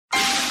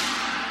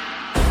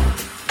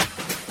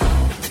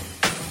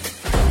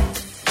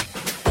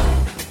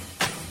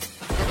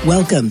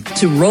Welcome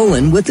to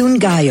Rollin' with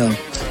Ungayo,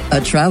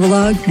 a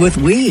travelogue with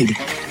weed.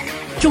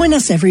 Join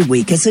us every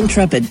week as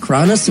intrepid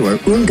chronosaur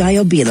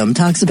Ungayo Bilam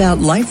talks about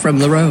life from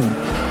the road.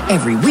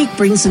 Every week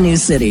brings a new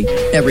city.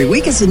 Every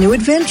week is a new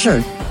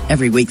adventure.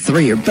 Every week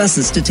 3 are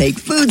buses to take,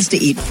 foods to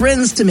eat,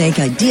 friends to make,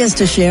 ideas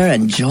to share,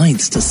 and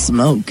joints to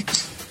smoke.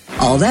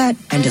 All that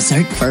and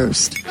dessert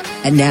first.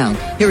 And now,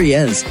 here he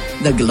is,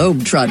 the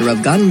globetrotter of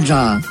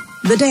Ganja,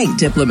 the dank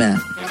diplomat,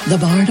 the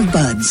bard of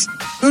buds,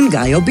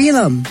 Ungayo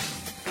Bilam.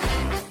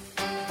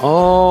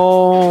 Alrighty,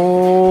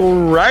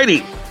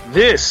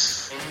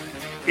 this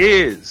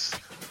is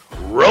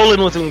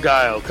Rolling with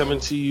Ungayo,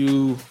 coming to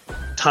you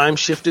time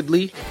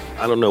shiftedly.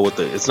 I don't know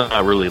it's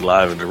not really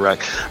live and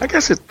direct. I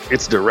guess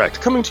it's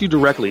direct, coming to you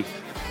directly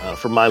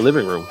from my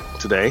living room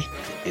today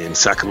in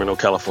Sacramento,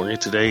 California.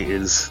 Today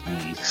is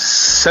the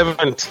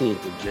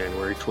 17th of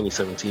January,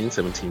 2017,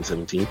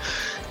 1717,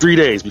 3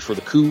 days before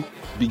the coup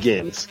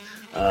begins.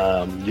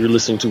 You're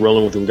listening to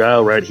Rolling with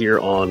Ungayo right here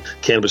on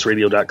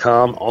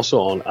CannabisRadio.com, also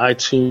on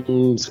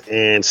iTunes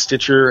and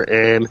Stitcher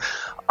and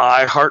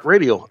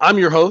iHeartRadio. I'm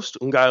your host,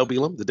 Ungayo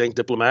Bilam, the dank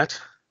diplomat,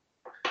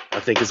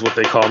 I think is what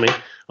they call me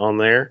on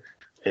there.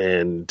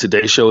 And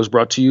today's show is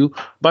brought to you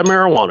by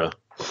marijuana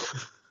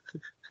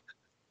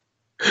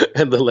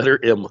and the letter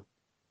M.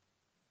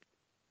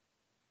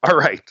 All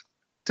right,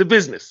 to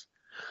business.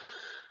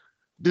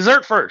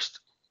 Dessert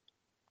first.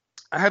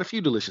 I had a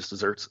few delicious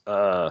desserts.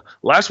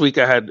 Last week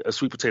I had a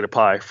sweet potato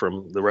pie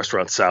from the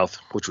restaurant South,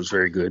 which was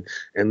very good.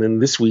 And then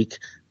this week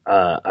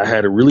I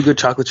had a really good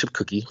chocolate chip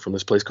cookie from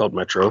this place called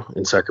Metro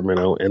in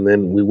Sacramento. And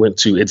then we went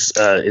to it's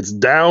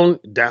Dine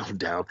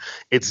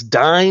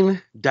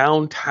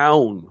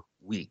Downtown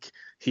week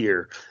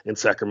here in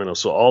Sacramento.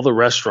 So all the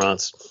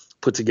restaurants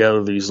put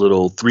together these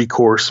little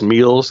 3-course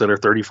meals that are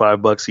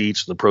 $35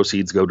 each. The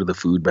proceeds go to the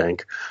food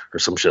bank or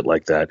some shit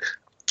like that.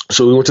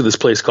 So we went to this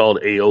place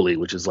called Aioli,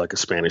 which is like a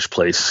Spanish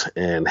place,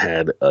 and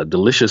had a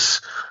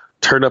delicious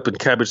turnip and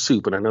cabbage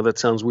soup. And I know that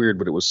sounds weird,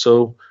 but it was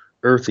so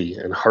earthy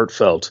and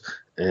heartfelt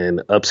and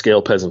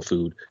upscale peasant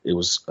food. It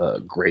was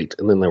great.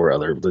 And then there were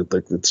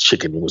the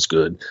chicken was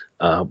good.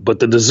 But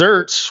the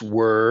desserts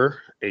were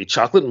a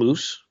chocolate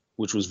mousse,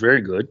 which was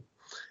very good,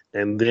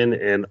 and then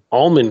an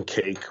almond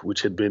cake,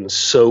 which had been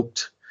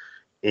soaked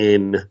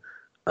in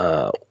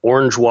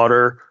orange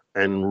water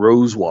and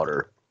rose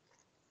water.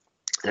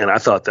 And I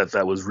thought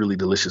that was really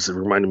delicious. It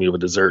reminded me of a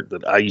dessert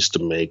that I used to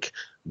make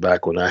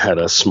back when I had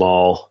a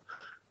small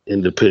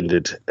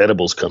independent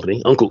edibles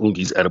company, Uncle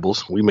Ungi's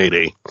Edibles. We made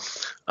a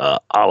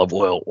olive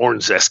oil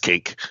orange zest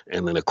cake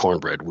and then a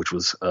cornbread, which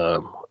was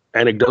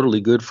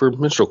anecdotally good for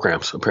menstrual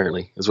cramps,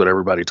 apparently, is what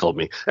everybody told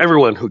me.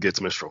 Everyone who gets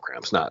menstrual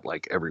cramps, not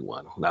like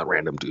everyone, not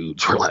random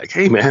dudes, were like,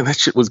 hey, man, that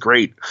shit was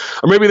great.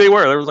 Or maybe they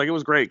were. They was like, it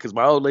was great because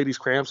my old lady's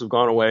cramps have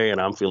gone away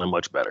and I'm feeling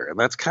much better. And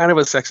that's kind of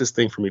a sexist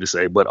thing for me to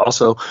say, but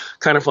also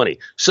kind of funny.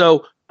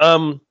 So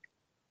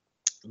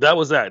that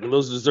was that. And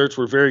those desserts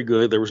were very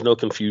good. There was no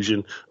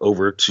confusion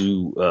over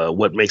to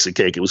what makes a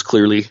cake. It was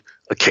clearly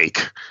a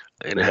cake.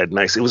 And it had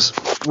it was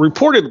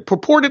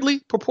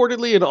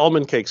purportedly an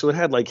almond cake. So it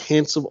had like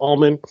hints of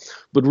almond,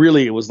 but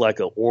really it was like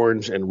an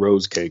orange and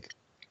rose cake.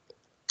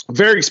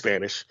 Very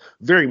Spanish,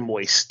 very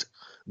moist,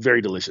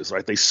 very delicious,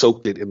 right? They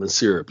soaked it in the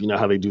syrup. You know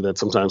how they do that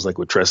sometimes, like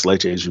with tres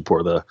leches, you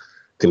pour the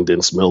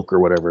condensed milk or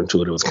whatever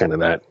into it. It was kind of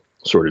that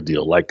sort of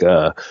deal, like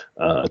a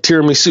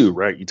tiramisu,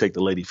 right? You take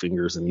the lady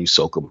fingers and you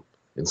soak them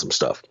in some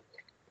stuff.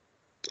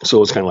 So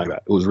it was kind of like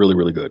that. It was really,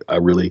 really good. I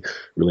really,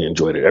 really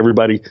enjoyed it.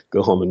 Everybody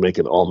go home and make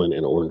an almond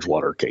and orange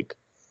water cake.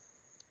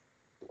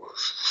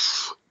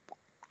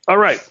 All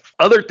right.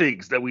 Other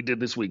things that we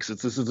did this week,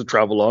 since this is a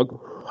travelogue.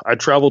 I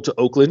traveled to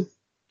Oakland,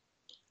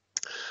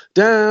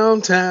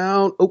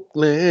 downtown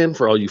Oakland,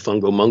 for all you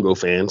Fungo Mungo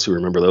fans who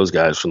remember those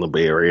guys from the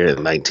Bay Area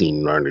in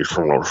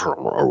 1990s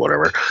or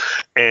whatever,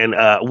 and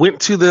went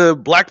to the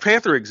Black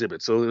Panther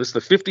exhibit. So it was the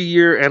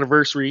 50-year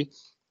anniversary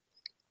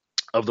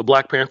of the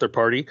Black Panther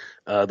Party.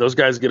 Those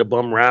guys get a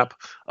bum rap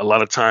a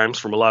lot of times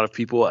from a lot of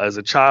people. As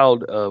a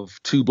child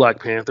of 2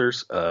 Black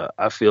Panthers,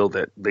 I feel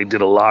that they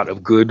did a lot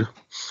of good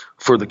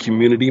for the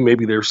community.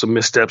 Maybe there's some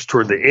missteps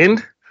toward the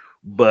end,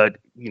 but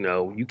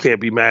you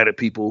can't be mad at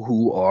people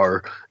who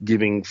are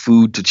giving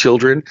food to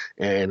children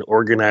and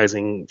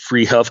organizing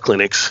free health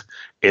clinics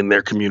in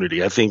their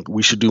community. I think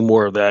we should do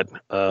more of that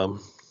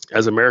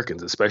as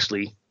Americans,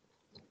 especially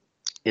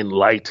in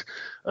light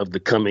of the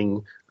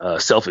coming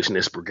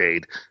selfishness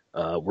brigade.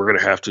 We're going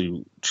to have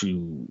to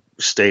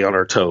stay on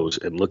our toes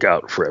and look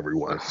out for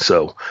everyone.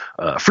 So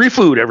free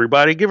food,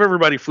 everybody. Give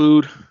everybody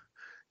food.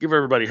 Give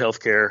everybody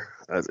health care.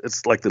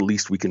 It's like the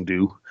least we can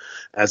do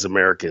as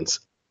Americans.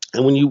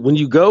 And when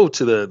you go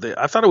to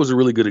I thought it was a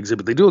really good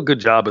exhibit. They do a good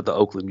job at the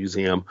Oakland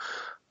Museum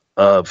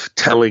of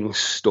telling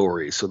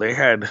stories. So they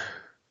had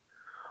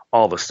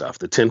all the stuff,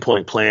 the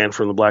 10-point plan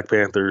from the Black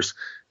Panthers.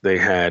 They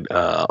had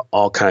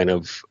all kind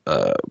of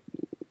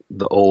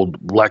the old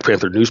Black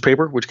Panther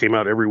newspaper, which came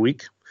out every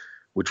week.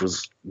 which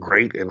was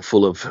great and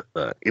full of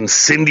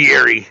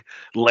incendiary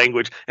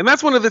language. And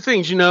that's one of the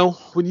things,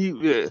 when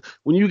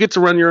you get to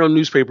run your own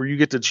newspaper, you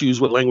get to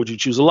choose what language you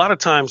choose. A lot of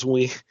times when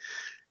we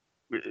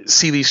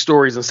see these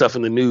stories and stuff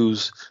in the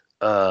news,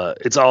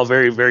 it's all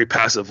very, very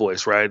passive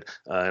voice, right?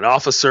 An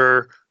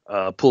officer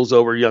pulls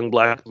over a young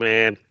black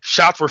man,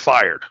 shots were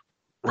fired,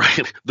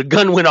 right? The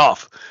gun went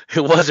off.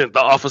 It wasn't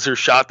the officer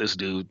shot this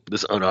dude,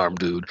 this unarmed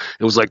dude.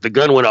 It was like the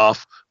gun went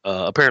off,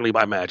 apparently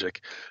by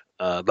magic.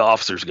 The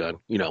officer's gun,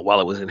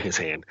 while it was in his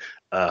hand.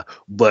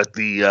 But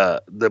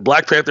the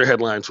Black Panther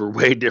headlines were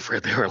way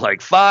different. They were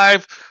like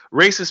 5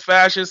 racist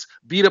fascists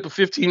beat up a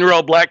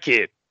 15-year-old black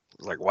kid.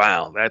 It's like,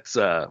 wow,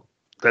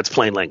 that's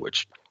plain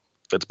language.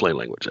 That's plain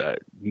language.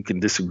 You can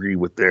disagree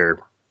with their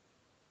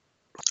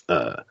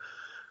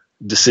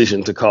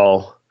decision to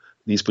call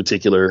these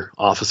particular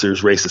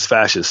officers racist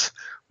fascists,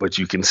 but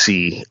you can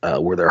see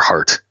where their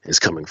heart is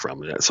coming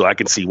from. So I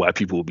can see why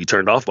people would be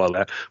turned off by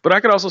that. But I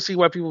could also see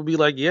why people would be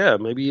like, yeah,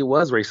 maybe it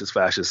was racist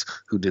fascists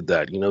who did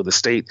that. The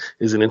state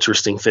is an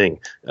interesting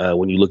thing.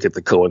 When you look at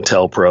the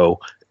COINTELPRO,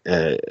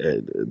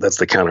 that's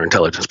the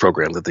counterintelligence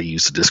program that they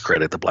use to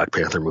discredit the Black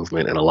Panther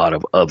movement and a lot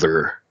of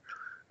other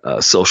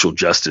social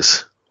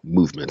justice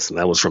movements. And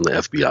that was from the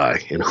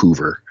FBI and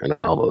Hoover and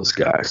all those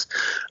guys.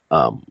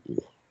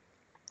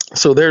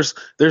 So there's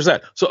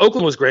that. So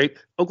Oakland was great.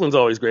 Oakland's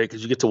always great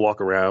because you get to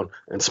walk around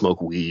and smoke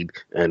weed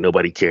and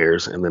nobody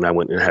cares. And then I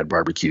went and had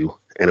barbecue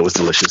and it was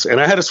delicious. And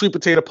I had a sweet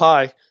potato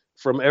pie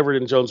from Everett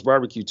and Jones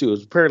Barbecue too.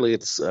 Apparently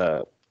it's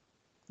the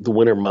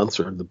winter months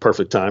are the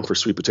perfect time for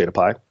sweet potato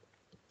pie.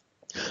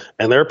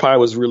 And their pie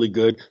was really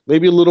good.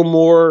 Maybe a little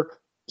more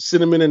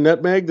cinnamon and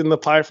nutmeg than the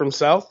pie from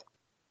South.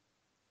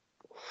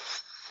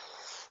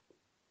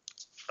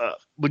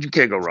 But you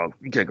can't go wrong.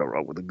 You can't go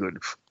wrong with a good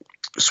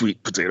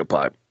sweet potato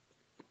pie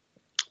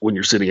when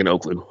you're sitting in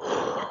Oakland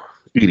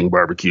eating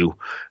barbecue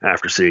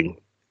after seeing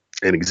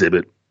an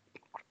exhibit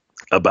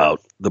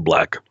about the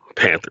Black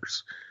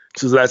Panthers.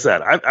 So that's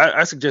that.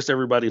 I suggest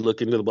everybody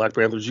look into the Black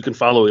Panthers. You can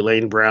follow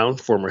Elaine Brown,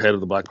 former head of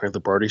the Black Panther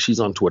Party.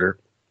 She's on Twitter.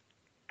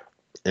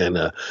 And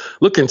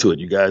look into it,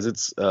 you guys.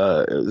 It's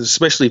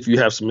especially if you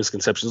have some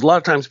misconceptions. A lot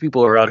of times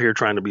people are out here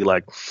trying to be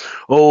like,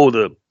 oh,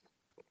 the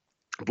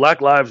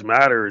Black Lives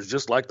Matter is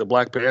just like the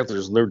Black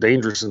Panthers and they're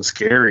dangerous and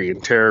scary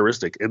and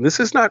terroristic. And this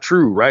is not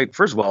true, right?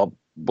 First of all,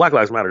 Black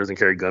Lives Matter doesn't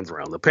carry guns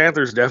around. The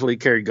Panthers definitely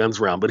carry guns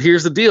around. But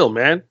here's the deal,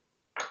 man.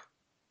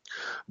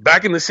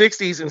 Back in the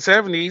 60s and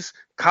 70s,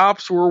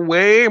 cops were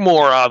way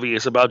more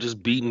obvious about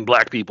just beating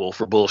black people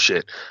for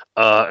bullshit.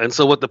 And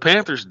so what the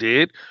Panthers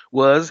did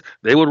was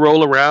they would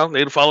roll around.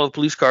 They'd follow the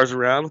police cars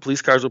around. The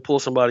police cars would pull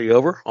somebody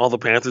over. All the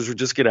Panthers would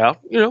just get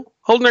out,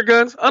 holding their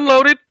guns,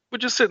 unloaded,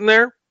 but just sitting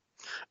there.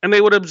 And they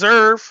would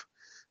observe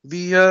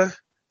the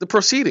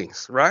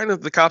proceedings, right? And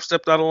if the cops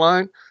stepped out of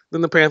line,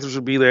 then the Panthers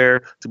would be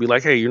there to be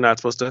like, hey, you're not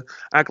supposed to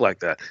act like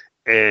that.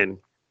 And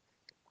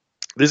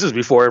this is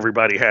before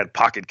everybody had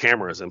pocket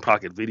cameras and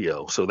pocket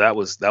video. So that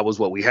was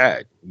what we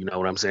had. You know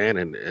what I'm saying?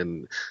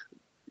 And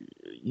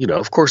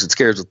of course it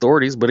scares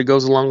authorities, but it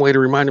goes a long way to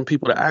reminding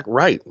people to act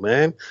right,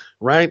 man.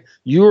 Right?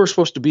 You are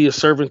supposed to be a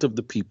servant of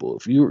the people.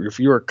 If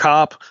you're a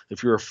cop,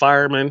 if you're a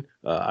fireman,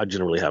 I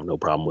generally have no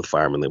problem with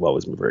firemen. They've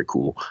always been very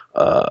cool.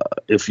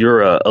 If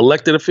you're an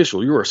elected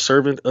official, you're a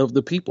servant of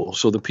the people.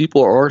 So the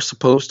people are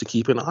supposed to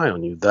keep an eye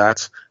on you.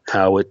 That's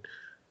how it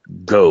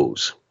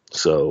goes.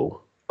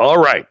 So, all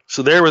right.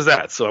 So there was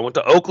that. So I went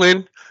to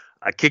Oakland.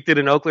 I kicked it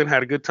in Oakland,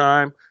 had a good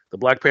time. The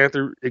Black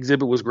Panther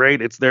exhibit was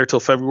great. It's there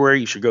till February.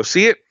 You should go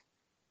see it.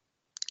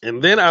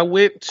 And then I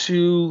went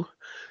to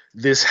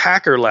this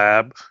hacker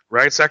lab,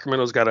 right?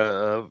 Sacramento's got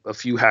a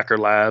few hacker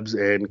labs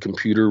and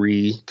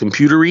computer-esque,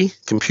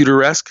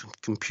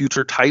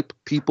 computer type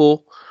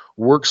people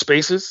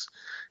workspaces.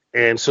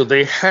 And so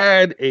they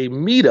had a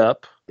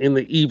meetup in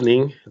the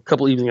evening, I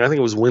think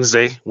it was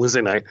Wednesday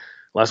night,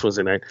 last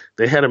Wednesday night.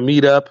 They had a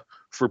meetup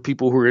for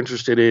people who are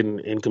interested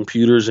in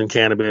computers and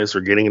cannabis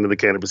or getting into the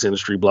cannabis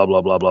industry, blah,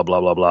 blah, blah, blah,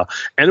 blah, blah, blah.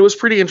 And it was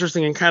pretty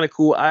interesting and kind of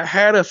cool. I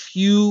had a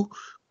few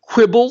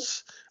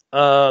quibbles.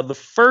 The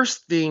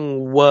first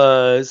thing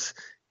was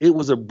it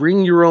was a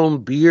bring your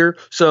own beer.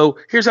 So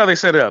here's how they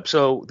set it up.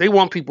 So they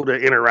want people to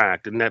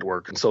interact and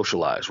network and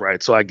socialize,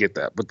 right? So I get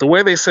that. But the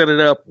way they set it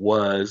up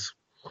was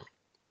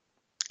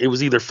it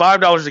was either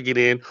 $5 to get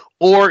in,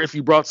 or if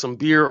you brought some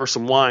beer or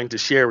some wine to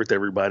share with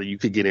everybody, you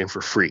could get in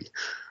for free,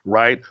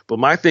 right? But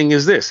my thing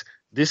is this.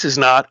 This is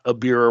not a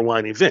beer or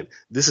wine event.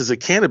 This is a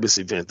cannabis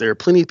event. There are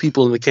plenty of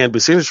people in the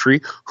cannabis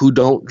industry who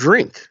don't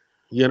drink.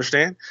 You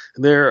understand?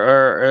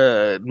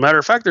 There are, matter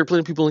of fact, there are plenty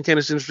of people in the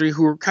cannabis industry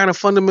who are kind of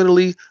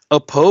fundamentally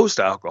opposed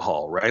to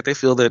alcohol, right? They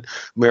feel that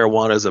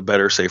marijuana is a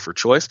better, safer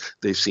choice.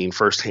 They've seen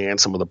firsthand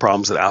some of the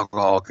problems that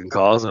alcohol can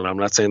cause. And I'm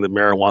not saying that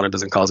marijuana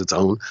doesn't cause its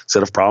own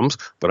set of problems,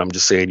 but I'm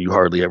just saying you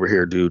hardly ever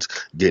hear dudes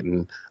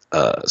getting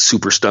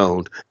super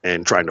stoned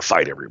and trying to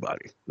fight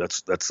everybody.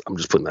 I'm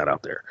just putting that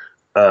out there.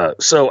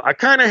 So I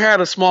kind of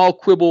had a small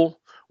quibble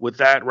with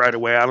that right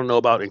away. I don't know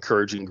about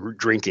encouraging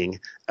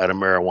drinking at a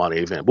marijuana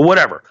event, but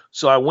whatever.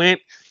 So I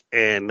went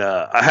and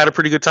I had a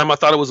pretty good time. I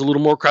thought it was a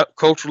little more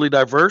culturally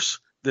diverse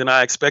than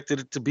I expected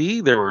it to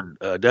be. There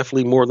were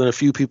definitely more than a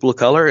few people of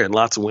color and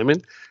lots of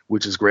women,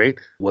 which is great.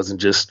 It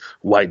wasn't just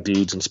white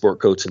dudes in sport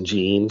coats and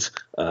jeans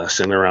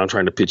sitting around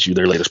trying to pitch you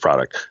their latest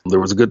product. There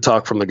was a good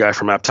talk from the guy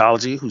from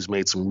Apptology, who's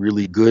made some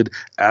really good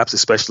apps,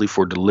 especially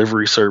for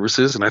delivery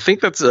services. And I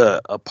think that's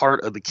a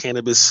part of the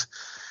cannabis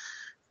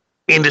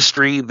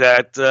industry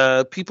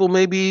that people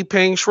may be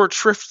paying short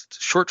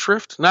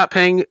shrift, not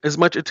paying as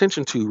much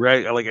attention to,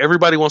 right? Like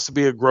everybody wants to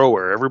be a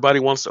grower. Everybody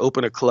wants to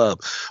open a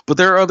club, but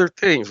there are other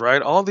things,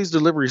 right? All these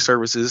delivery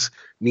services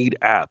need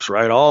apps,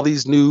 right? All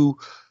these new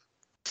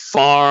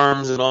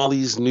farms and all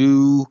these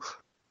new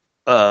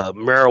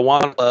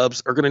marijuana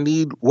clubs are going to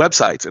need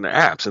websites and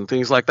apps and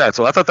things like that.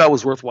 So I thought that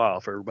was worthwhile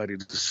for everybody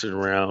to just sit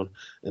around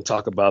and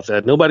talk about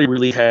that. Nobody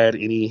really had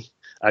any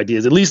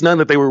ideas, at least none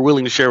that they were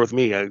willing to share with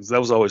me. That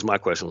was always my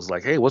question, was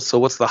like, hey, what's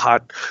the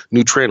hot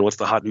new trend? What's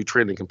the hot new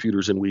trend in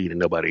computers and weed? And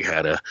nobody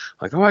had oh,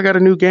 I got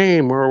a new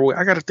game, or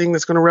I got a thing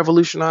that's going to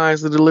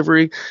revolutionize the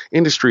delivery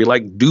industry,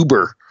 like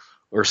Duber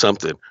or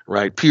something,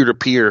 right?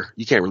 Peer-to-peer.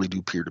 You can't really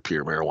do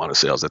peer-to-peer marijuana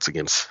sales. That's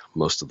against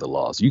most of the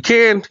laws. You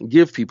can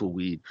give people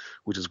weed,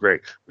 which is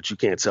great, but you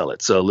can't sell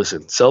it. So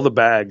listen, sell the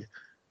bag,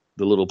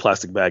 the little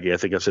plastic baggie. I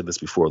think I've said this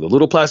before. The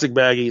little plastic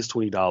baggie is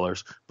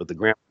 $20, but the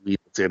gram of weed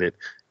that's in it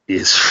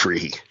is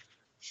free.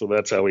 So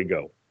that's how we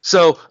go.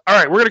 So, all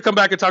right, we're going to come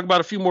back and talk about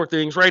a few more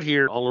things right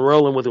here on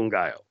Rolling with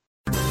Ungayo.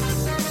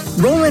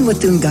 Rolling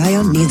with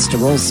Ungayo needs to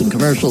roll some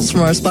commercials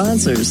from our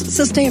sponsors,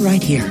 so stay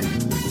right here.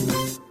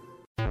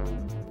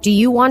 Do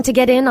you want to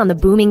get in on the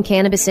booming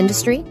cannabis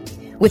industry?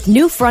 With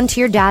New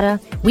Frontier Data,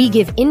 we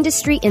give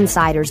industry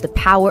insiders the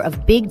power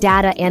of big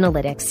data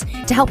analytics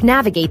to help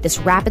navigate this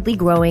rapidly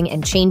growing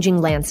and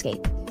changing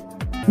landscape.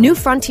 New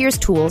Frontier's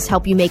tools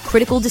help you make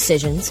critical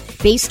decisions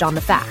based on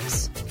the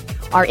facts.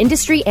 Our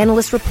industry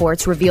analyst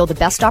reports reveal the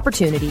best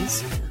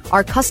opportunities,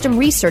 our custom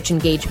research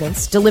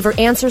engagements deliver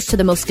answers to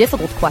the most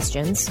difficult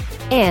questions,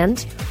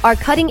 and our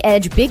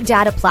cutting-edge big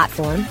data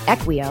platform,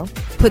 Equio,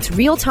 puts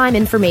real-time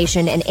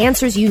information and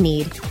answers you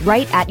need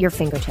right at your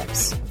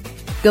fingertips.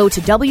 Go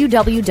to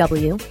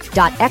www.equio.io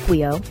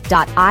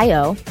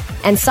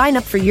and sign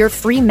up for your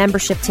free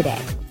membership today.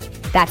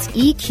 That's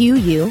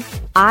EQUIO.io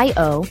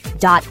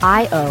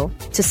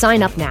to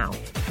sign up now.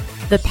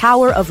 The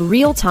power of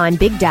real-time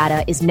big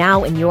data is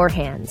now in your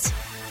hands.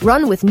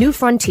 Run with New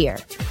Frontier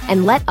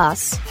and let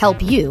us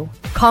help you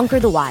conquer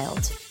the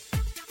wild.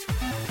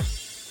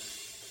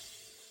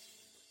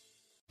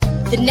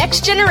 The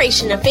next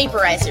generation of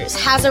vaporizers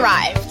has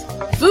arrived.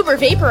 Vuber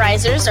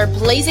vaporizers are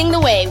blazing the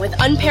way with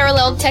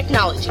unparalleled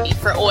technology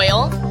for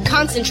oil,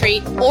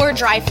 concentrate, or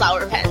dry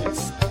flower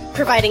pens.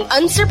 Providing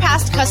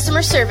unsurpassed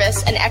customer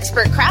service and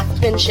expert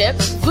craftsmanship,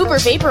 Vuber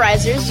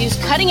vaporizers use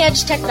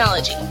cutting-edge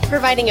technology,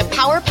 providing a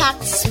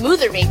power-packed,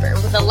 smoother vapor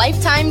with a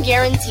lifetime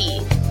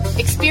guarantee.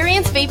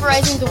 Experience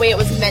vaporizing the way it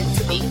was meant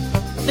to be.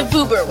 The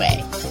Vuber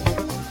way.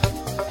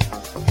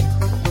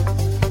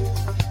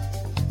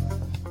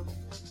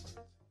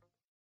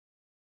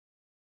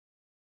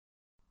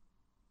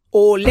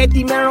 Oh, let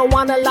the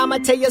marijuana llama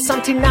tell you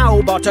something now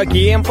about a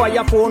game for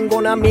your phone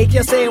gonna make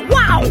you say,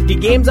 wow! The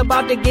game's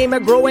about the game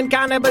of growing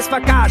cannabis for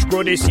cash.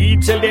 Grow the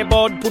seed, sell the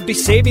bud, put the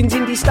savings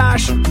in the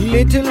stash.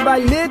 Little by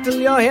little,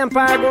 your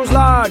empire grows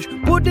large.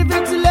 Put the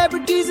big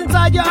celebrities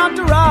inside your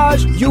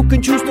entourage. You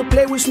can choose to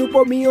play with Snoop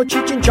or me or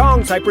Cheech and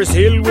Chong, Cypress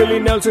Hill, Willie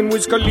Nelson,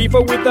 Wiz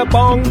Khalifa with a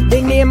bong.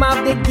 The name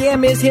of the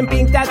game is Hemp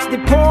Inc., that's the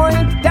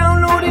point.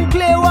 Download and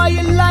play while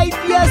you light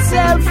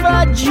yourself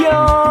a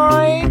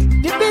joint.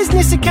 The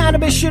business of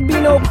cannabis should be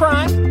no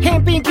crime.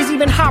 Hemp Inc. is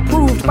even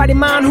hot-proofed by the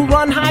man who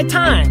run High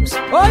Times.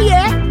 Oh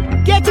yeah?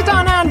 Get it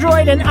on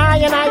Android and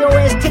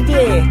iOS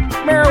today.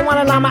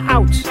 Marijuana Llama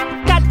out.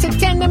 Got to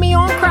tend to me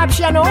own crops,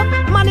 you know.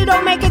 Money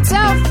don't make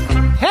itself.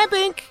 Hemp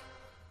Inc.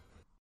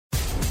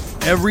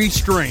 Every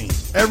strain,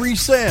 every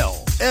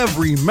sale,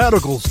 every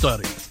medical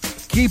study.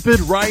 Keep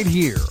it right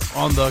here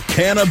on the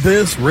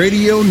Cannabis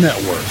Radio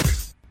Network.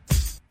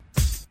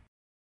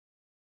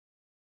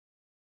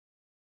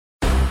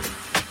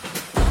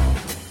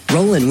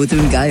 Rollin' with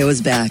Ungayo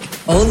is back,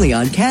 only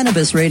on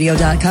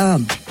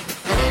CannabisRadio.com.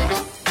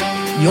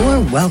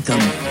 You're welcome.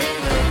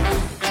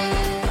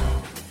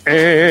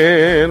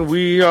 And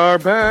we are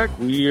back.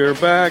 We are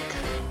back.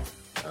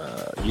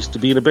 Used to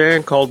be in a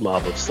band called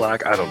Mob of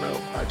Slack. I don't know.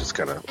 I just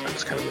kind of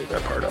made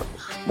that part up.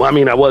 Well, I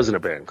mean, I was in a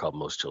band called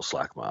Most Chill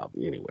Slack Mob.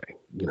 Anyway,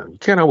 you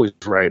can't always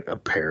write a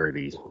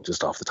parody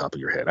just off the top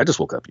of your head. I just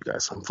woke up, you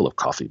guys. I'm full of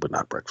coffee, but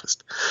not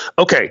breakfast.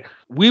 Okay,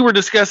 we were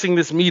discussing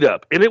this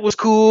meetup, and it was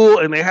cool,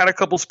 and they had a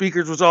couple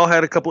speakers, which all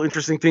had a couple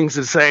interesting things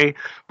to say.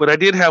 But I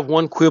did have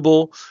one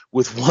quibble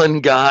with one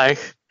guy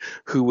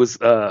who was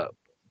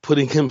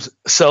putting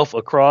himself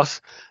across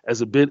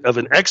as a bit of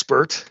an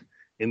expert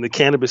in the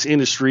cannabis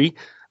industry.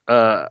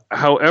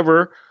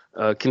 However,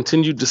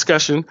 continued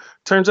discussion,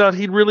 turns out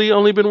he'd really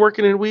only been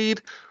working in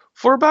weed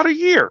for about a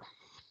year.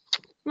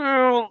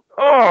 Now,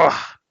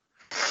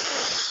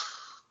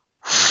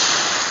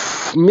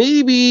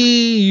 maybe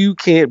you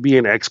can't be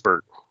an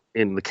expert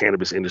in the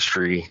cannabis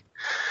industry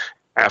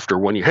after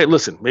 1 year. Hey,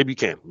 listen, maybe you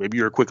can. Maybe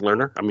you're a quick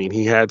learner. I mean,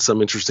 he had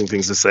some interesting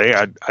things to say.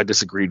 I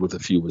disagreed with a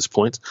few of his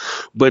points.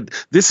 But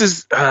this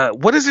is,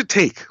 what does it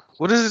take?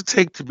 What does it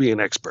take to be an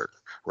expert,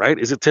 right?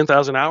 Is it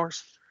 10,000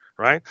 hours,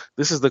 right?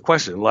 This is the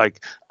question.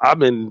 Like, I've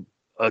been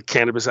a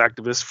cannabis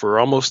activist for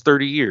almost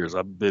 30 years.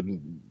 I've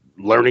been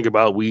learning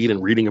about weed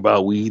and reading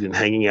about weed and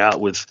hanging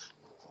out with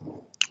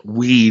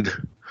weed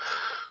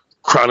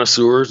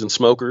connoisseurs and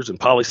smokers and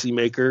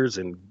policymakers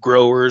and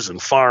growers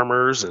and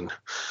farmers and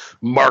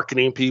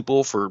marketing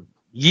people for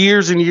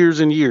years and years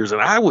and years.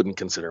 And I wouldn't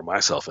consider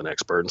myself an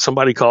expert. And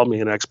somebody called me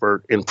an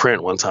expert in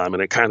print one time,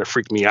 and it kind of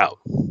freaked me out.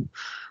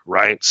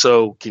 Right.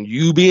 So can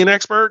you be an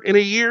expert in a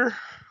year?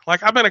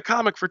 Like, I've been a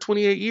comic for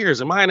 28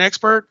 years. Am I an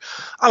expert?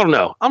 I don't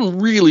know. I'm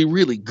really,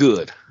 really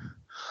good.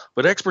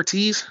 But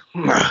expertise,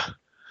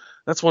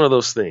 that's one of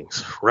those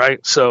things.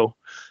 Right. So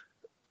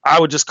I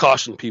would just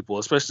caution people,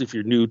 especially if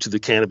you're new to the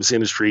cannabis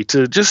industry,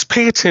 to just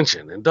pay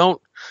attention and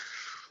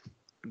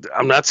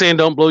I'm not saying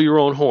don't blow your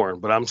own horn,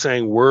 but I'm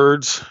saying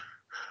words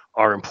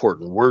are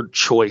important. Word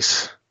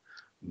choice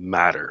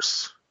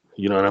matters.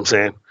 You know what I'm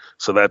saying?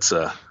 So that's,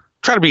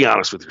 try to be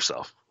honest with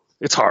yourself.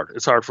 It's hard.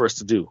 It's hard for us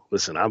to do.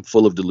 Listen, I'm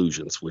full of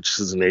delusions, which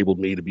has enabled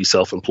me to be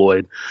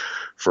self-employed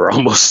for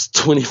almost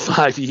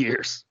 25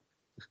 years.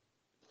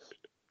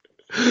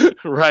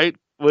 Right?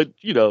 But,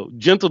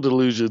 gentle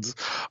delusions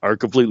are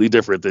completely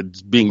different than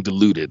being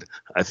deluded,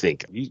 I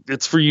think.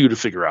 It's for you to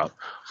figure out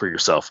for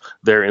yourself.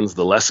 There ends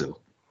the lesson.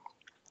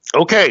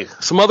 Okay,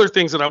 some other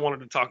things that I wanted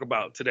to talk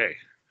about today.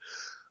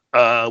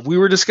 We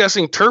were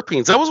discussing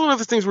terpenes. That was one of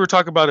the things we were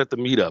talking about at the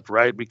meetup,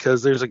 right?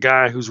 Because there's a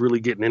guy who's really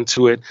getting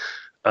into it.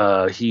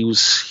 He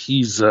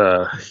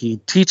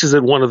teaches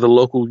at one of the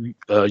local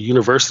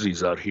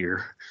universities out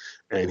here,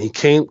 and he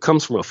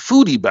comes from a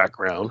foodie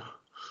background.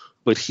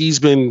 But he's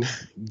been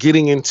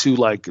getting into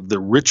like the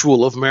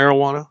ritual of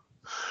marijuana,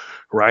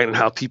 right? And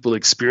how people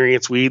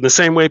experience weed the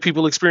same way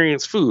people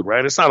experience food,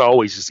 right? It's not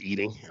always just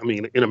eating. I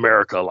mean, in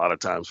America, a lot of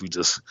times you're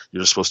just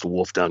supposed to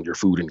wolf down your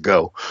food and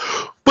go.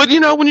 But,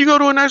 when you go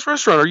to a nice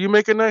restaurant or you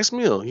make a nice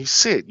meal, you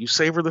sit, you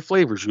savor the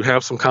flavors, you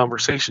have some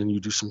conversation, you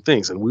do some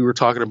things. And we were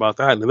talking about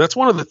that. And that's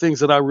one of the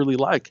things that I really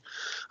like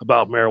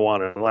about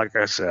marijuana. And like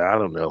I said, I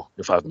don't know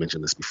if I've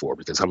mentioned this before,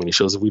 because how many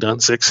shows have we done?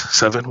 6,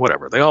 7,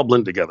 whatever. They all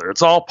blend together.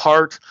 It's all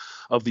part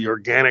of the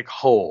organic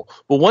whole.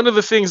 But one of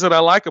the things that I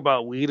like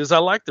about weed is I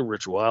like the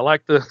ritual. I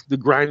like the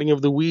grinding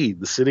of the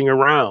weed, the sitting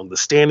around, the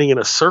standing in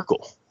a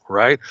circle,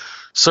 right?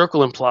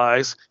 Circle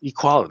implies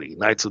equality.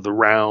 Knights of the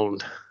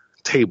Round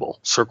Table,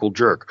 circle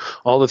jerk,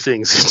 all the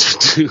things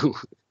that you do.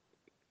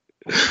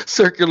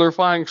 Circular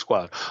flying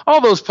squad,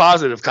 all those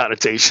positive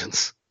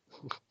connotations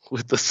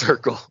with the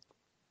circle.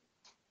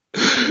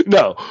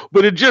 No,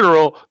 but in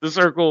general, the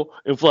circle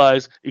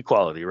implies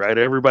equality, right?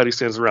 Everybody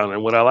stands around.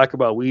 And what I like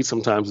about weed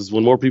sometimes is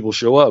when more people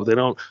show up,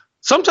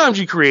 sometimes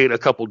you create a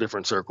couple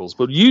different circles,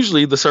 but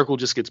usually the circle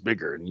just gets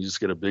bigger and you just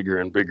get a bigger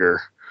and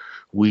bigger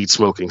weed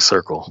smoking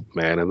circle,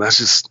 man. And it's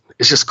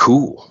just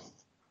cool.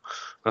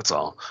 That's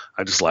all.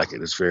 I just like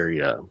it. It's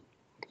very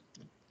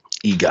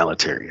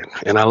egalitarian.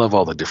 And I love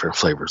all the different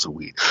flavors of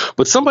weed.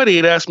 But somebody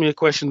had asked me a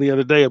question the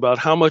other day about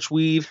how much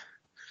weed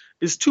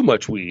is too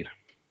much weed.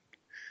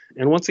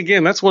 And once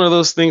again, that's one of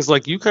those things,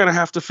 like, you kind of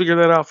have to figure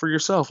that out for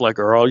yourself. Like,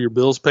 are all your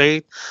bills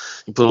paid?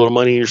 You put a little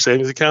money in your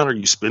savings account? Are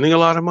you spending a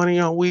lot of money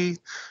on weed?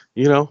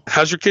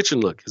 How's your kitchen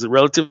look? Is it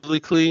relatively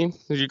clean?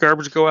 Did your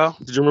garbage go out?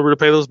 Did you remember to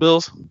pay those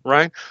bills?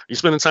 Right? Are you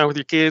spending time with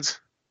your kids?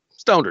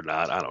 Stoned or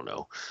not? I don't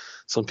know.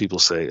 Some people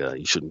say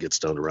you shouldn't get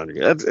stoned around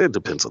your kid. It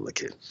depends on the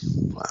kid.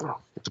 I don't know.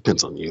 It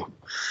depends on you.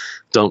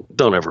 Don't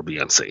ever be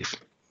unsafe.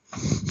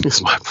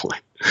 Is my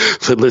point.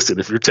 But listen,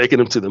 if you're taking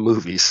them to the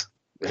movies,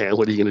 man,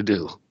 what are you going to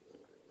do?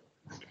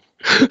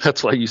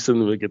 That's why you send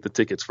them to get the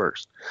tickets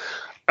first.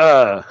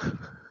 And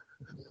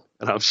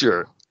I'm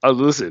sure.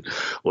 Listen,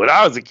 when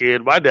I was a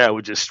kid, my dad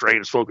would just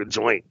straight smoke a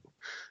joint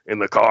in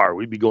the car.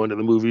 We'd be going to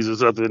the movies or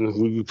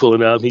something. We'd be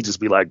pulling out, and he'd just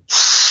be like,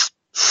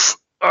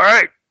 all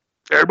right,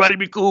 everybody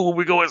be cool when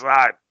we go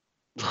inside.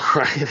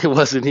 Right? It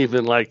wasn't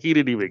even like, he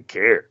didn't even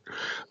care.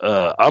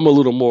 I'm a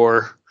little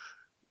more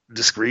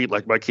discreet.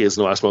 Like, my kids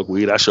know I smoke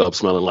weed. I show up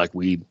smelling like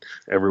weed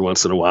every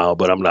once in a while,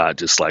 but I'm not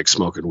just like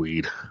smoking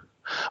weed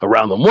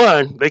around them.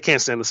 One, they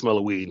can't stand the smell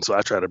of weed, and so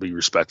I try to be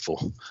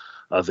respectful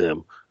of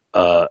them.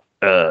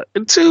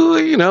 And two,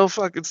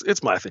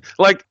 it's my thing.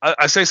 Like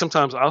I say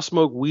sometimes, I'll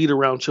smoke weed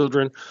around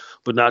children,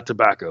 but not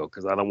tobacco,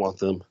 because I don't want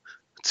them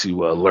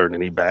to learn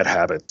any bad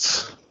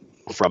habits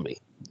from me.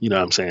 You know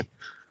what I'm saying?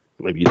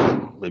 Maybe you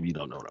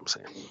don't know what I'm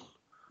saying,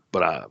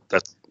 but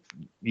that's,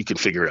 you can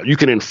figure it out. You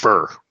can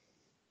infer.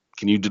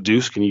 Can you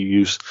deduce? Can you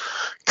use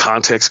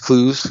context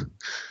clues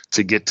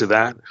to get to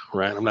that?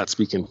 Right? I'm not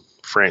speaking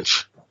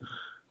French,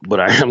 but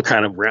I am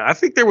kind of. I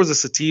think there was a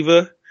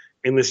sativa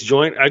in this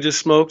joint I just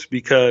smoked,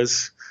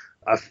 because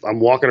I'm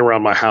walking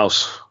around my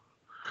house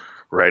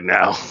right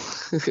now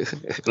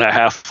and I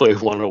halfway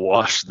want to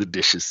wash the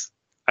dishes.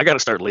 I got to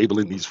start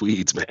labeling these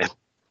weeds, man.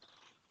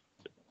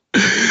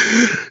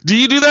 Do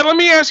you do that? Let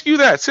me ask you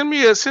that. Send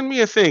me a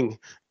thing,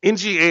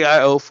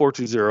 NGAIO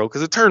 420,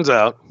 because it turns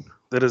out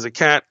that as a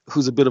cat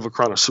who's a bit of a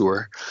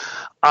connoisseur,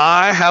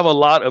 I have a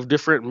lot of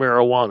different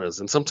marijuanas,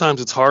 and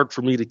sometimes it's hard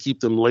for me to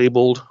keep them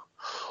labeled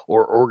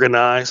or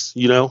organized.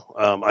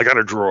 I got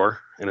a drawer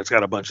and it's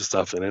got a bunch of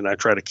stuff in it, and I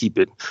try to keep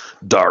it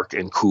dark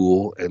and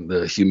cool and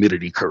the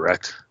humidity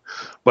correct.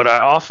 But I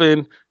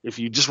often, if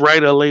you just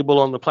write a label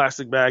on the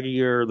plastic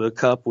baggie or the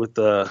cup with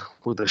a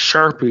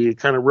Sharpie, it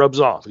kind of rubs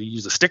off. You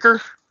use a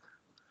sticker,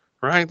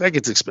 right? That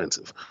gets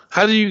expensive.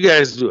 How do you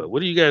guys do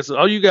it?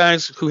 All you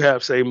guys who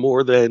have, say,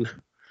 more than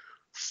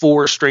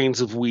 4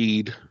 strains of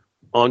weed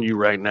on you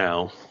right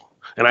now,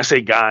 and I say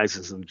guys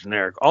as in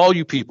generic, all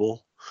you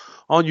people,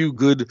 all you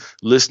good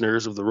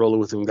listeners of the Rolling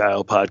with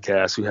Ungayo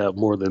podcast who have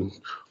more than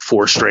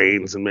 4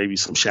 strains and maybe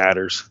some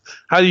shatters,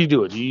 how do you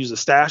do it? Do you use a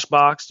stash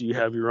box? Do you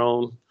have your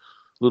own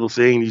little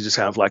thing? You just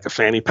have like a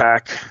fanny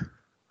pack?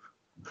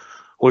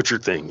 What's your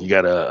thing? You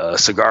got a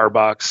cigar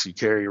box you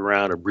carry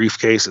around, a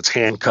briefcase that's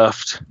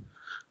handcuffed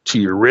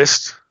to your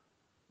wrist?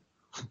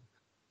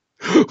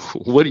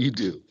 What do you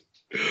do?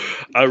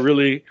 I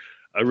really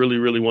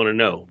want to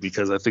know,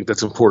 because I think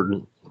that's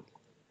important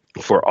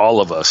for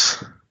all of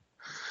us.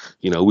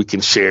 We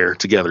can share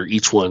together,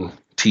 each one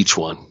teach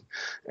one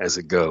as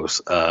it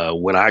goes.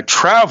 When I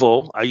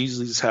travel, I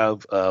usually just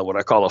have what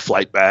I call a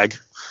flight bag,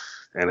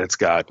 and it's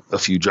got a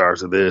few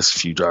jars of this, a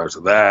few jars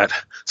of that,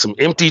 some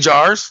empty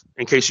jars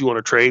in case you want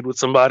to trade with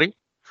somebody,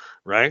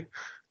 right?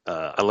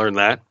 I learned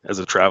that as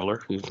a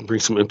traveler. You can bring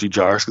some empty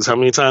jars, because how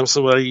many times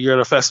you're at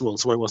a festival and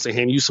somebody wants to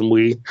hand you some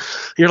weed,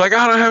 you're like,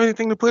 I don't have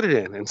anything to put it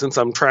in. And since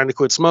I'm trying to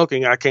quit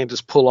smoking, I can't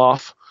just pull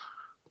off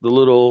the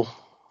little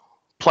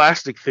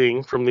plastic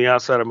thing from the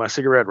outside of my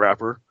cigarette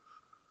wrapper,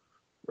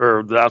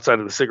 or the outside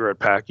of the cigarette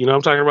pack. You know what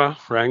I'm talking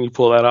about, right? And you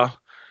pull that off.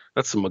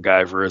 That's some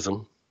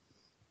MacGyverism.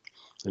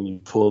 And you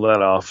pull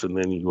that off, and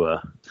then you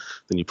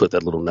put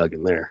that little nug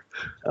in there.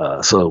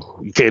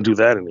 So you can't do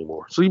that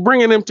anymore. So you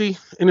bring an empty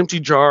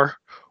jar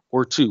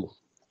or 2,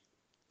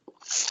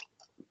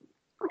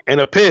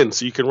 and a pen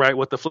so you can write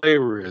what the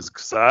flavor is.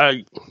 Because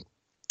I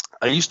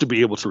used to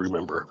be able to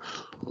remember,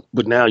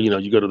 but now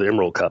you go to the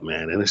Emerald Cup,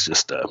 man, and it's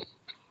just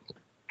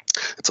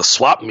it's a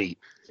swap meet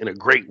in a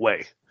great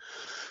way.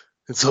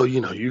 And so,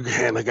 you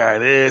hand the guy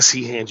this,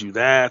 he hands you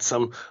that.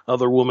 Some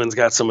other woman's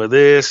got some of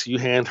this. You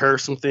hand her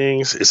some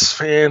things. It's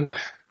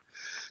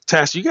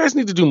fantastic. You guys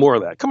need to do more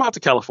of that. Come out to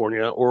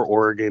California or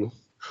Oregon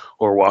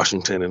or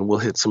Washington, and we'll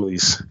hit some of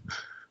these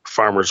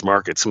farmers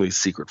markets, some of these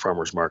secret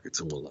farmers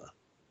markets, and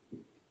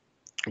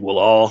we'll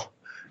all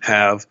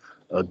have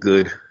a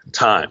good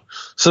time.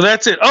 So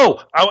that's it.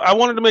 Oh, I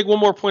wanted to make one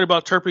more point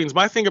about terpenes.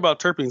 My thing about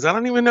terpenes, I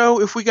don't even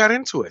know if we got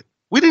into it.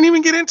 We didn't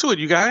even get into it,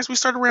 you guys. We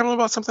started rambling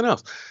about something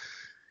else.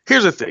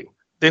 Here's the thing.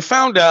 They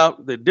found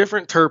out that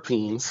different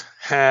terpenes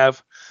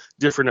have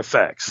different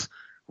effects,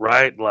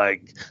 right?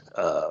 Like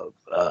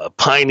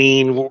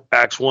pinene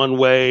acts one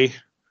way.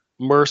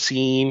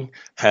 Myrcene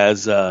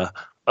has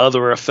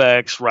other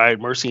effects, right?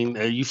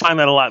 Myrcene, you find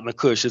that a lot in the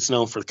Kush. It's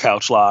known for the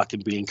couch lock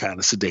and being kind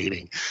of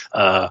sedating.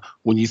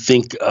 When you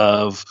think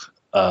of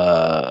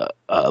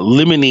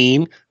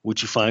limonene,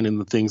 which you find in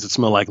the things that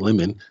smell like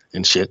lemon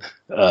and shit,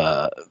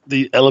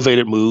 the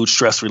elevated mood,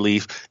 stress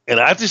relief. And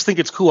I just think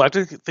it's cool. I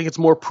think it's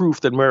more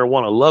proof that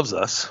marijuana loves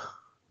us,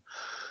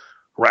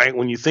 right?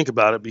 When you think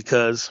about it,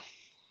 because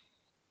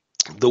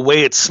the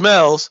way it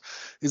smells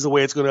is the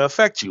way it's going to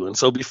affect you. And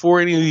so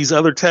before any of these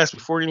other tests,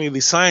 before any of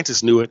these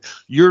scientists knew it,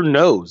 your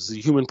nose, the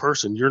human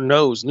person, your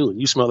nose knew it.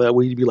 You smell that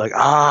weed, you'd be like,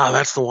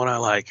 that's the one I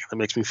like. That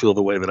makes me feel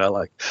the way that I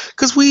like.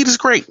 Because weed is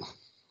great.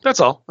 That's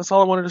all. That's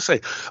all I wanted to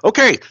say.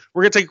 Okay,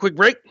 we're going to take a quick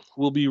break.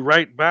 We'll be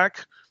right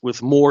back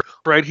with more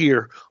right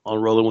here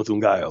on Rolling with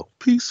Ungayo.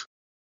 Peace.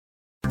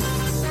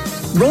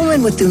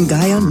 Rolling with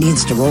Ungayo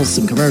needs to roll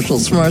some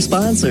commercials from our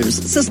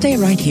sponsors, so stay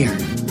right here.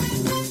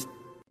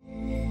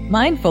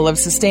 Mindful of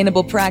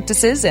sustainable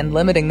practices and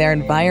limiting their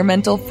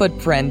environmental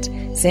footprint,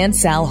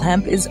 Sansal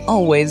hemp is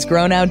always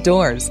grown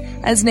outdoors,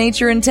 as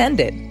nature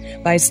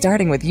intended. By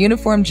starting with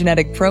uniform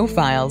genetic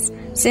profiles,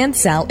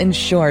 Sansal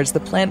ensures the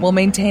plant will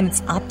maintain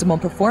its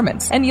optimal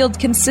performance and yield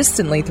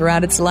consistently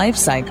throughout its life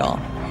cycle.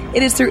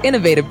 It is through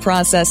innovative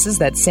processes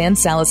that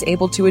Sansal is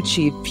able to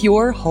achieve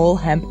pure whole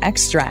hemp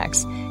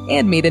extracts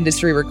and meet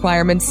industry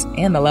requirements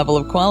and the level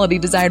of quality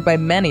desired by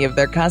many of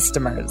their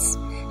customers.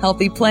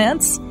 Healthy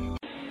plants?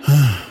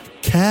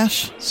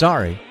 Cash?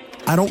 Sorry.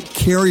 I don't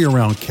carry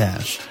around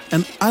cash,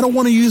 and I don't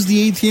want to use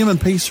the ATM and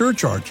pay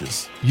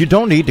surcharges. You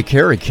don't need to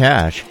carry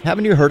cash.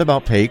 Haven't you heard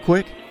about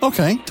PayQuick?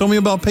 Okay, tell me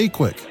about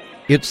PayQuick.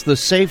 It's the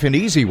safe and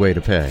easy way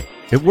to pay.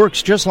 It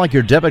works just like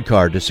your debit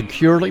card to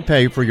securely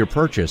pay for your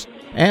purchase,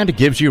 and it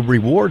gives you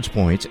rewards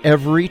points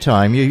every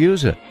time you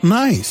use it.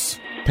 Nice.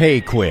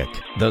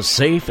 PayQuick, the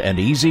safe and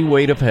easy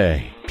way to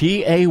pay.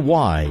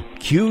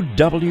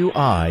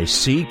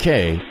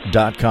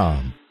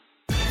 PayQuick.com.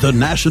 The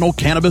National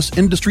Cannabis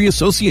Industry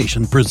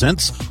Association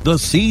presents the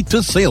Seed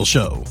to Sale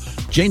Show,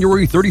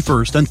 January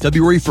 31st and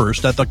February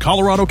 1st at the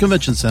Colorado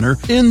Convention Center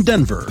in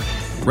Denver.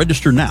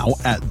 Register now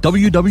at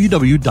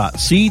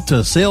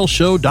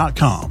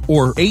www.seedtosaleshow.com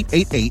or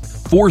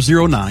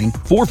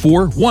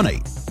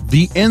 888-409-4418.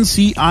 The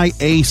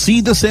NCIA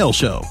Seed to Sale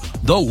Show,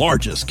 the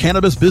largest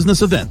cannabis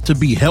business event to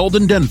be held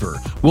in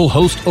Denver, will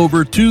host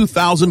over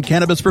 2,000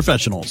 cannabis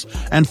professionals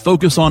and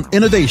focus on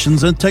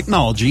innovations and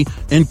technology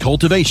in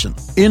cultivation,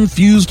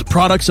 infused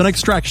products and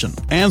extraction,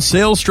 and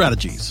sales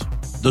strategies.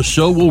 The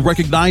show will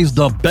recognize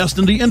the best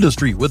in the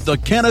industry with the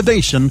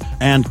Cannovation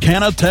and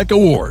Cannatech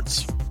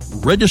Awards.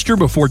 Register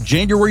before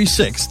January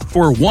 6th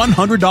for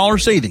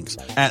 $100 savings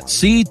at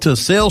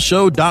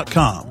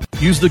seedtosaleshow.com.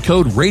 Use the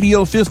code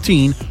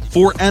RADIO15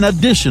 for an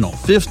additional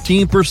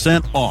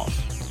 15% off.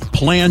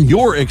 Plan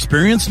your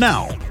experience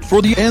now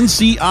for the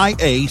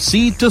NCIA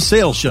Seed to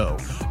Sale Show,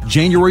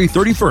 January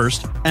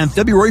 31st and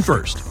February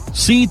 1st.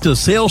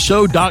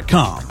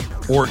 seedtosaleshow.com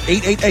or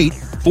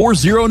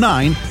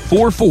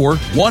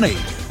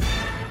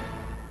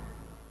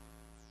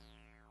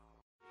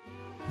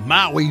 888-409-4418.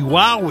 Maui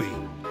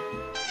Wowie,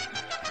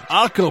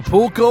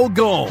 Acapulco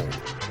Gold,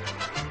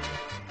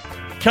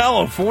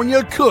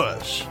 California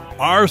Kush.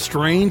 Our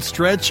strains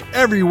stretch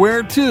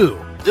everywhere too.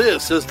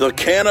 This is the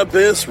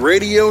Cannabis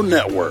Radio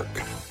Network.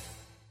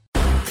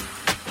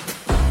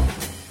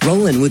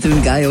 Rollin' with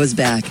Ungayo is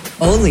back,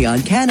 only on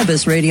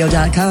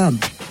CannabisRadio.com.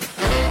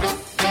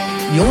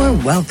 You're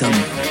welcome.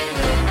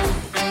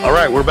 All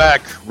right, we're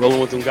back. Rolling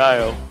with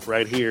Ungayo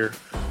right here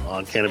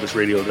on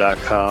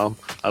CannabisRadio.com.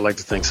 I'd like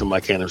to thank some of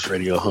my Cannabis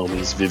Radio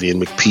homies, Vivian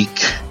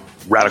McPeak,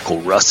 Radical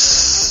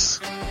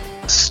Russ,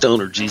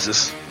 Stoner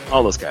Jesus,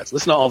 all those guys.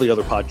 Listen to all the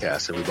other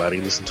podcasts, everybody.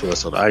 Listen to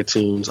us on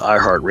iTunes,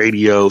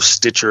 iHeartRadio,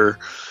 Stitcher,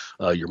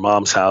 your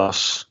mom's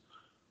house,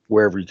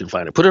 wherever you can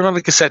find it. Put it on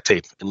a cassette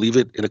tape and leave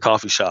it in a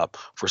coffee shop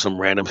for some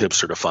random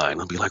hipster to find.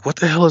 I'll be like, what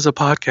the hell is a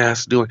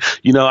podcast doing?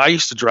 You know, I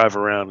used to drive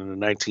around in a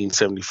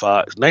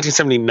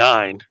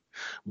 1979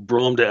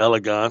 Brome de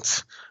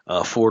Elegance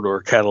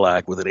four-door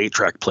Cadillac with an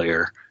 8-track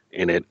player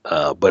in it.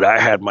 But I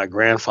had my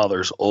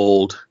grandfather's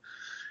old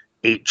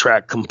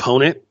 8-track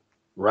component,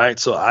 right?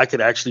 So I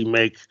could actually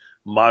make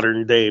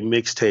modern day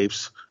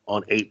mixtapes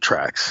on 8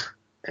 tracks.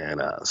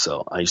 And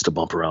so I used to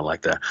bump around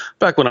like that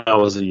back when I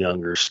was a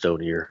younger,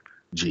 stonier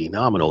G.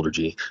 Now I'm an older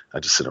G. I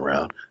just sit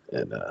around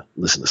and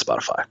listen to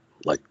Spotify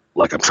like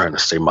I'm trying to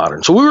stay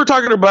modern. So we were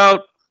talking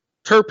about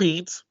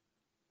terpenes.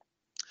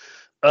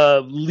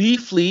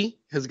 Leafly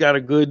has got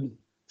a good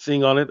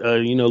thing on it.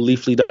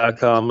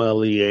 Leafly.com,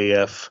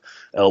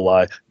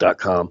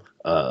 Leafly.com.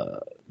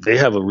 They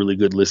have a really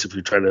good list if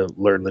you're trying to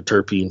learn the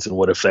terpenes and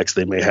what effects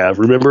they may have.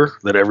 Remember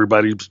that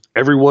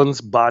everyone's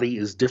body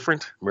is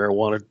different.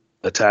 Marijuana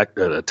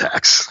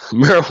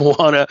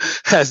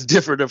has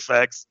different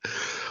effects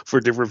for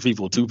different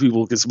people. 2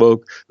 people can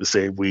smoke the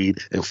same weed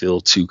and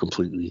feel 2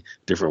 completely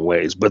different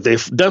ways. But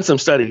they've done some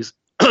studies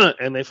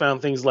and they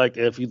found things like,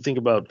 if you think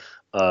about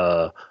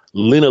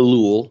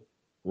linalool,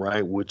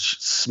 right, which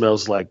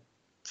smells like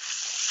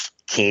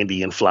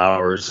candy and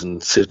flowers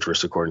and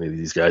citrus, according to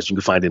these guys. You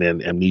can find it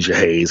in Amnesia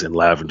Haze and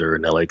Lavender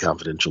and LA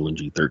Confidential and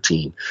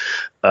G13.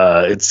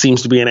 It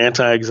seems to be an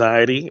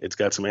anti-anxiety. It's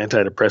got some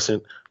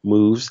antidepressant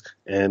moves,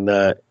 and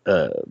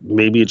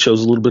maybe it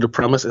shows a little bit of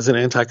promise as an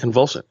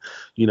anticonvulsant,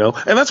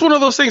 And that's one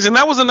of those things. And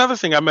that was another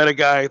thing. I met a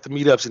guy at the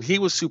meetups, and he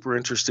was super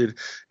interested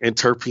in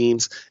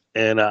terpenes.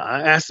 And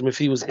I asked him if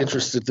he was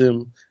interested in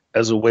them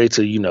as a way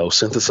to,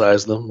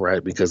 synthesize them,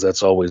 right? Because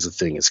that's always a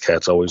thing. Is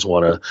cats always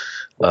want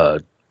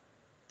to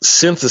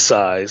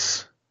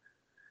synthesize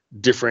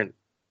different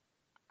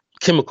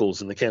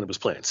chemicals in the cannabis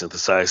plant,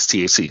 synthesize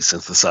THC,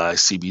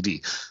 synthesize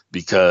CBD,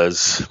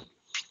 because,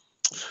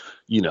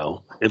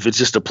 if it's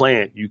just a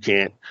plant, you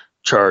can't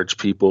charge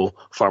people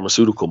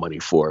pharmaceutical money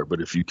for it.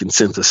 But if you can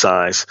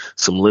synthesize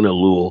some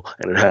linalool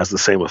and it has the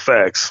same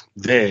effects,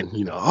 then,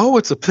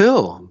 it's a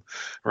pill,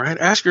 right?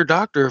 Ask your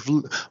doctor if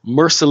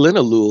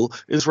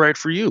mersalinalool is right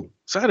for you.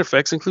 Side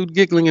effects include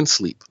giggling and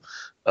sleep.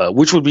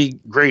 Which would be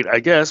great, I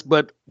guess.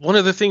 But one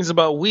of the things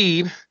about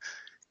weed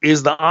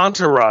is the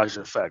entourage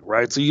effect,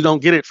 right? So you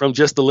don't get it from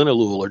just the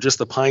linalool or just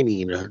the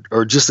pinene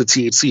or just the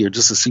THC or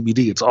just the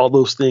CBD. It's all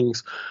those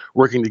things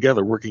working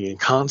together, working in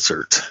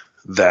concert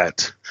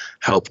that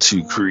help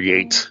to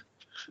create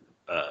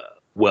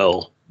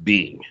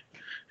well-being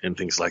and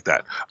things like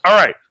that. All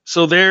right,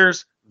 so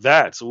there's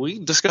that. So we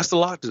discussed a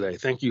lot today.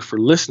 Thank you for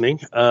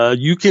listening.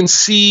 You can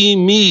see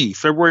me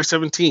February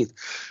 17th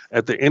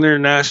at the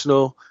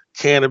International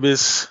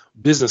Cannabis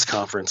Business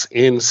Conference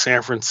in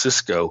San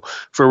Francisco,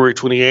 February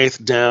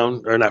 28th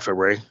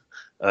January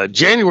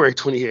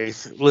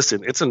 28th.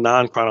 Listen, it's a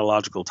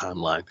non-chronological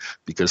timeline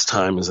because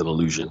time is an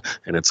illusion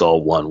and it's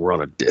all one. We're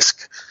on a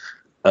disc.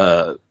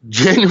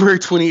 January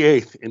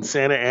 28th in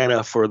Santa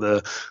Ana for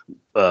the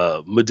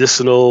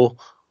medicinal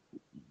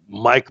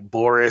Mike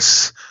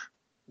Boris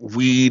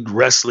weed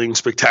wrestling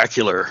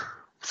spectacular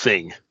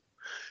thing.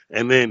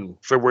 And then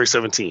February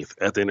 17th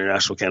at the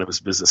International Cannabis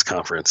Business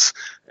Conference.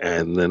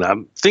 And then I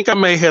think I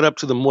may head up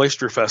to the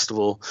Moisture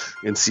Festival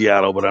in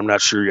Seattle, but I'm not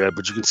sure yet.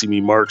 But you can see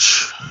me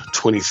March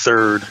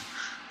 23rd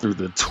through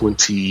the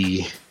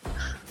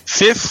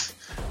 25th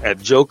at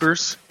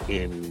Joker's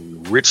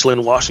in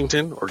Richland,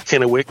 Washington, or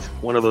Kennewick,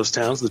 one of those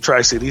towns, the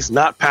Tri-Cities,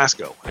 not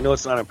Pasco. I know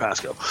it's not in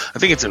Pasco. I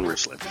think it's in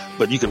Richland,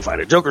 but you can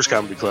find it. Joker's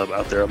Comedy Club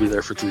out there. I'll be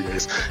there for 3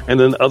 days. And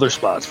then other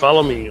spots.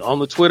 Follow me on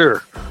the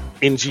Twitter,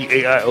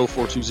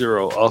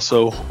 NGAIO420,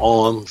 also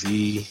on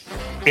the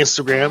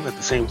Instagram at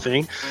the same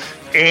thing.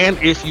 And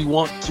if you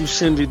want to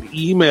send an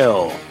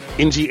email,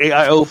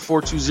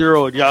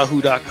 NGAIO420 at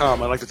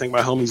yahoo.com. I'd like to thank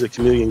my homies at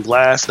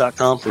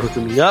ChameleonGlass.com for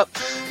hooking me up.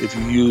 If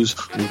you use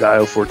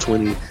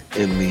Ngaio420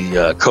 in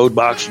the code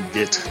box, you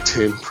get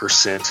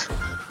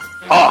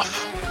 10%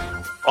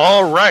 off.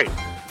 All right.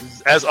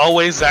 As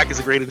always, Zach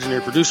is a great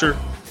engineer producer.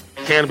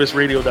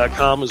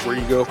 CannabisRadio.com is where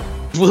you go.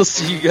 We'll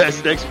see you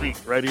guys next week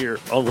right here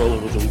on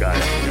Rolling with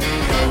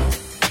Ngaio.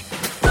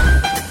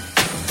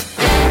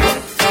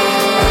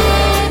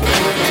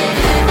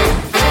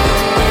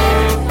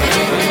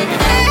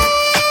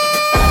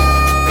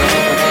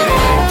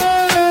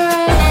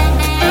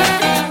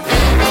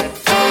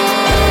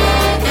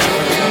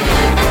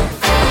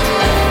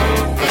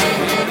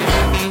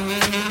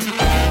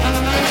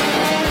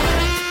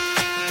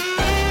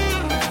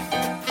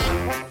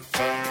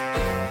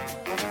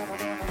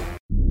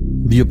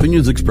 The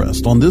opinions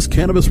expressed on this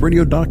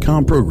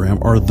CannabisRadio.com program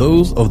are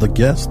those of the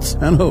guests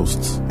and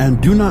hosts and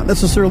do not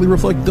necessarily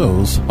reflect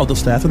those of the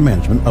staff and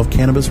management of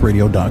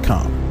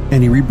CannabisRadio.com.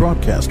 Any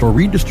rebroadcast or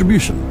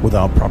redistribution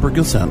without proper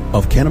consent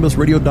of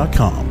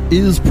CannabisRadio.com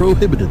is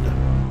prohibited.